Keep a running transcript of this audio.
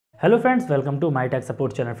Hello friends, welcome to my tech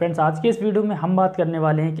support channel. Friends, आज के इस वीडियो में हम बात करने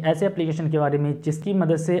वाले हैं एक ऐसे एप्लीकेशन के बारे में जिसकी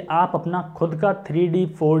मदद से आप अपना खुद का 3D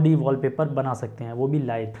 4D वॉलपेपर बना सकते हैं, वो भी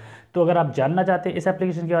लाइव। तो अगर आप जानना चाहते हैं इस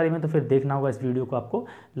एप्लीकेशन के बारे में तो फिर देखना होगा इस वीडियो को आपको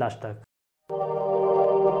लास्ट तक।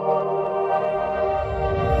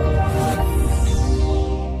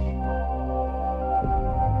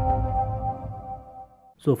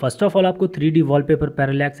 सो फर्स्ट ऑफ ऑल आपको 3D वॉलपेपर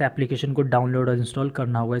पैरालैक्स एप्लीकेशन को डाउनलोड और इंस्टॉल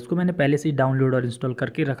करना होगा। इसको मैंने पहले से ही डाउनलोड और इंस्टॉल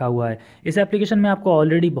करके रखा हुआ है। इस एप्लीकेशन में आपको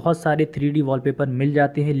ऑलरेडी बहुत सारे 3D वॉलपेपर मिल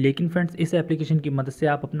जाते हैं, लेकिन फ्रेंड्स इस एप्लीकेशन की मदद से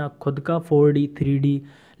आप अपना खुद का 4D 3D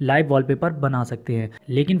लाइव वॉलपेपर बना सकते हैं।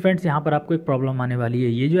 लेकिन फ्रेंड्स यहाँ पर आपको एक प्रॉब्लम आने वाली है।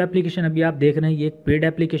 ये जो एप्लीकेशन अभी आप देख रहे हैं ये एक पेड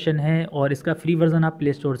एप्लीकेशन है और इसका फ्री वर्जन आप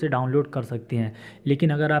प्ले स्टोर से डाउनलोड कर सकते हैं। लेकिन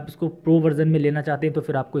अगर आप इसको प्रो वर्जन में लेना चाहते हैं तो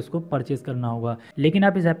फिर आपको इसको परचेज करना होगा। लेकिन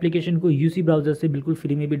आप इस एप्लीकेशन को यूसी ब्राउजर से बिल्कुल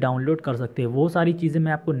फ्री में भी डाउनलोड कर सकते हैं। वो सारी चीज़ें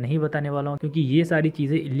मैं आपको नहीं बताने वाला हूँ क्योंकि ये सारी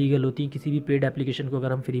चीज़ें इलीगल होती हैं किसी भी पेड एप्लीकेशन को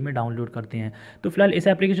अगर हम फ्री में डाउनलोड करते हैं। तो फिलहाल इस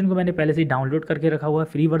एप्लीकेशन को मैंने पहले से ही डाउनलोड करके रखा हुआ है।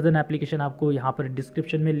 फ्री वर्जन एप्लीकेशन आपको यहाँ पर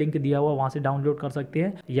डिस्क्रिप्शन में लिंक दिया हुआ, वहाँ से डाउनलोड कर सकते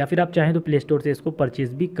हैं या फिर आप चाहें तो प्ले स्टोर से इसको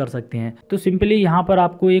परचेज भी कर सकते हैं। तो सिंपली यहाँ पर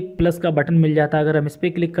आपको एक प्लस का बटन मिल जाता है। अगर हम इस पर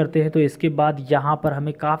क्लिक करते हैं तो इसके बाद यहाँ पर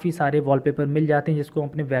हमें काफ़ी सारे वॉलपेपर मिल जाते हैं जिसको हम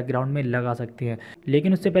अपने बैकग्राउंड में लगा सकते हैं।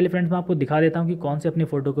 लेकिन उससे पहले फ्रेंड्स मैं आपको दिखा देता हूँ कि कौन से अपने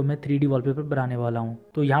फोटो को मैं 3D वॉलपेपर बनाने वाला हूँ।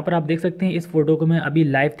 तो यहाँ पर आप देख सकते हैं इस फोटो को मैं अभी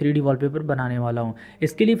लाइव 3D वॉलपेपर बनाने वाला हूँ।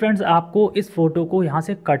 इसके लिए फ्रेंड्स आपको इस फोटो को यहाँ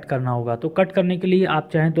से कट करना होगा। तो कट करने के लिए आप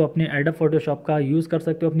चाहें तो अपने एडोब फोटोशॉप का यूज़ कर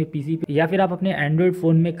सकते हो अपनी पीसी पे, या फिर आप अपने एंड्रॉइड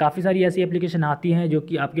फ़ोन में काफ़ी सारी ऐसी एप्लीकेशन आती हैं जो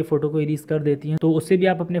कि आपके फोटो को इरेज कर देती हैं, तो उससे भी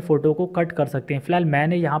आप अपने फोटो को कट कर सकते हैं। फिलहाल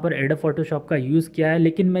मैंने यहाँ पर एडोब फोटोशॉप का यूज़ किया है,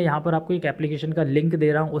 लेकिन मैं यहाँ पर आपको एक एप्लीकेशन का लिंक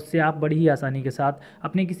दे रहा हूँ, उससे आप बड़ी ही आसानी के साथ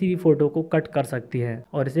अपने किसी भी फोटो को कट कर सकते हैं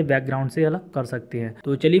और इसे बैकग्राउंड से अलग कर सकते हैं।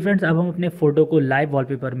 तो चलिए फ्रेंड्स, अब हम अपने फोटो को लाइव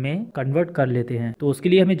वॉलपेपर में कन्वर्ट कर लेते हैं। तो उसके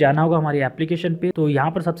लिए हमें जाना होगा हमारी एप्लीकेशन पे। तो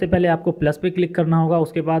यहाँ पर सबसे पहले आपको प्लस पे क्लिक करना होगा।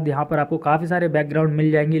 उसके बाद यहाँ पर आपको काफ़ी सारे बैकग्राउंड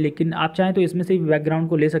मिल जाएंगे, लेकिन आप चाहें तो इसमें से भी बैकग्राउंड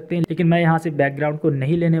को ले सकते हैं, लेकिन मैं यहाँ से बैकग्राउंड को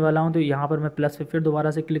नहीं लेने वाला हूँ। तो यहाँ पर मैं प्लस पे फिर दोबारा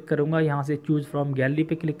से क्लिक करूँगा, यहाँ से चूज़ फ्रॉम गैलरी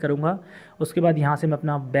पे क्लिक करूँगा। उसके बाद यहाँ से मैं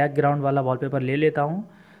अपना बैकग्राउंड वाला वॉलपेपर ले लेता हूँ।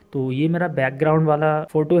 तो ये मेरा बैकग्राउंड वाला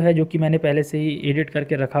फ़ोटो है जो कि मैंने पहले से ही एडिट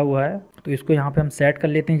करके रखा हुआ है। तो इसको यहाँ पे हम सेट कर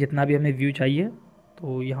लेते हैं जितना भी हमें व्यू चाहिए।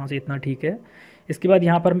 तो यहाँ से इतना ठीक है। इसके बाद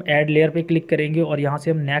यहाँ पर हम ऐड लेयर पे क्लिक करेंगे और यहाँ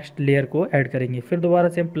से हम नेक्स्ट लेयर को ऐड करेंगे। फिर दोबारा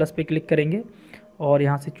से हम प्लस पे क्लिक करेंगे और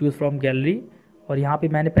यहाँ से चूज़ फ्रॉम गैलरी, और यहाँ पे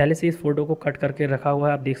मैंने पहले से इस फ़ोटो को कट करके रखा हुआ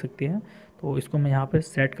है, आप देख सकते हैं। तो इसको मैं यहाँ पर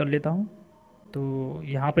सेट कर लेता हूँ। तो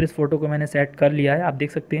यहाँ पर इस फोटो को मैंने सेट कर लिया है, आप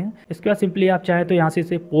देख सकते हैं। इसके बाद सिंपली आप चाहे तो यहाँ से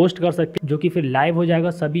इसे पोस्ट कर सकते हैं, जो कि फिर लाइव हो जाएगा,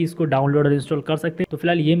 सभी इसको डाउनलोड और इंस्टॉल कर सकते हैं। तो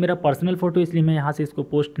फिलहाल ये मेरा पर्सनल फोटो, इसलिए मैं यहाँ से इसको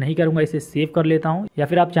पोस्ट नहीं करूँगा, इसे सेव कर लेता हूँ। या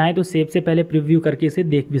फिर आप चाहें तो सेव से पहले प्रीव्यू करके इसे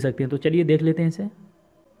देख भी सकते हैं। तो चलिए देख लेते हैं इसे।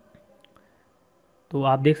 तो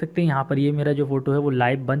आप देख सकते हैं यहाँ पर ये मेरा जो फोटो है वो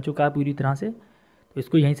लाइव बन चुका है पूरी तरह से। तो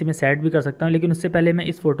इसको यहीं से मैं सेट भी कर सकता हूँ, लेकिन उससे पहले मैं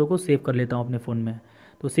इस फोटो को सेव कर लेता हूँ अपने फ़ोन में।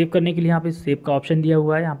 तो सेव करने के लिए यहाँ पे सेव का ऑप्शन दिया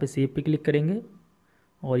हुआ है, यहाँ पे सेव पे क्लिक करेंगे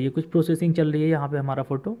और ये कुछ प्रोसेसिंग चल रही है यहाँ पे हमारा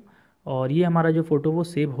फ़ोटो, और ये हमारा जो फ़ोटो वो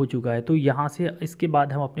सेव हो चुका है। तो यहाँ से इसके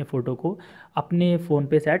बाद हम अपने फ़ोटो को अपने फ़ोन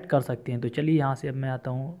पे सेट कर सकते हैं। तो चलिए यहाँ से अब मैं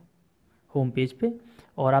आता हूँ होम पेज पे,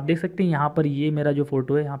 और आप देख सकते हैं यहाँ पर ये मेरा जो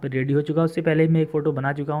फ़ोटो है यहाँ पे रेडी हो चुका है। उससे पहले मैं एक फ़ोटो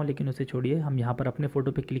बना चुका हूँ, लेकिन उसे छोड़िए। हम यहाँ पर अपने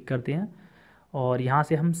फ़ोटो पे क्लिक करते हैं और यहाँ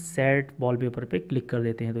से हम सेट वॉलपेपर पे क्लिक कर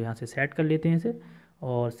देते हैं। तो यहाँ से सेट कर लेते हैं इसे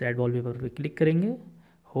और सेट वॉलपेपर पे क्लिक करेंगे।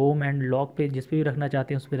 होम एंड लॉक पे जिस पे भी रखना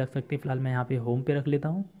चाहते हैं उस पर रख सकते हैं। फिलहाल मैं यहाँ पे होम पे रख लेता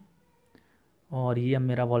हूँ और ये अब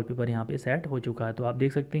मेरा वॉलपेपर यहाँ पे सेट हो चुका है। तो आप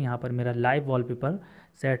देख सकते हैं यहाँ पर मेरा लाइव वॉलपेपर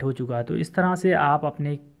सेट हो चुका है। तो इस तरह से आप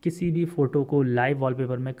अपने किसी भी फ़ोटो को लाइव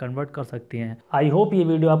वॉलपेपर में कन्वर्ट कर सकते हैं। आई होप ये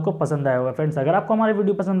वीडियो आपको पसंद आया होगा। फ्रेंड्स, अगर आपको हमारी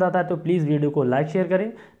वीडियो पसंद आता है तो प्लीज़ वीडियो को लाइक शेयर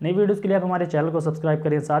करें। नई वीडियोज़ के लिए आप हमारे चैनल को सब्सक्राइब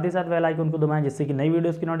करें, साथ ही साथ बेल आइकन को दबाएं जिससे कि नई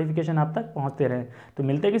वीडियोज़ की नोटिफिकेशन आप तक पहुँचते रहें। तो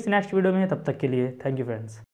मिलते हैं किसी नेक्स्ट वीडियो में, तब तक के लिए थैंक यू फ्रेंड्स।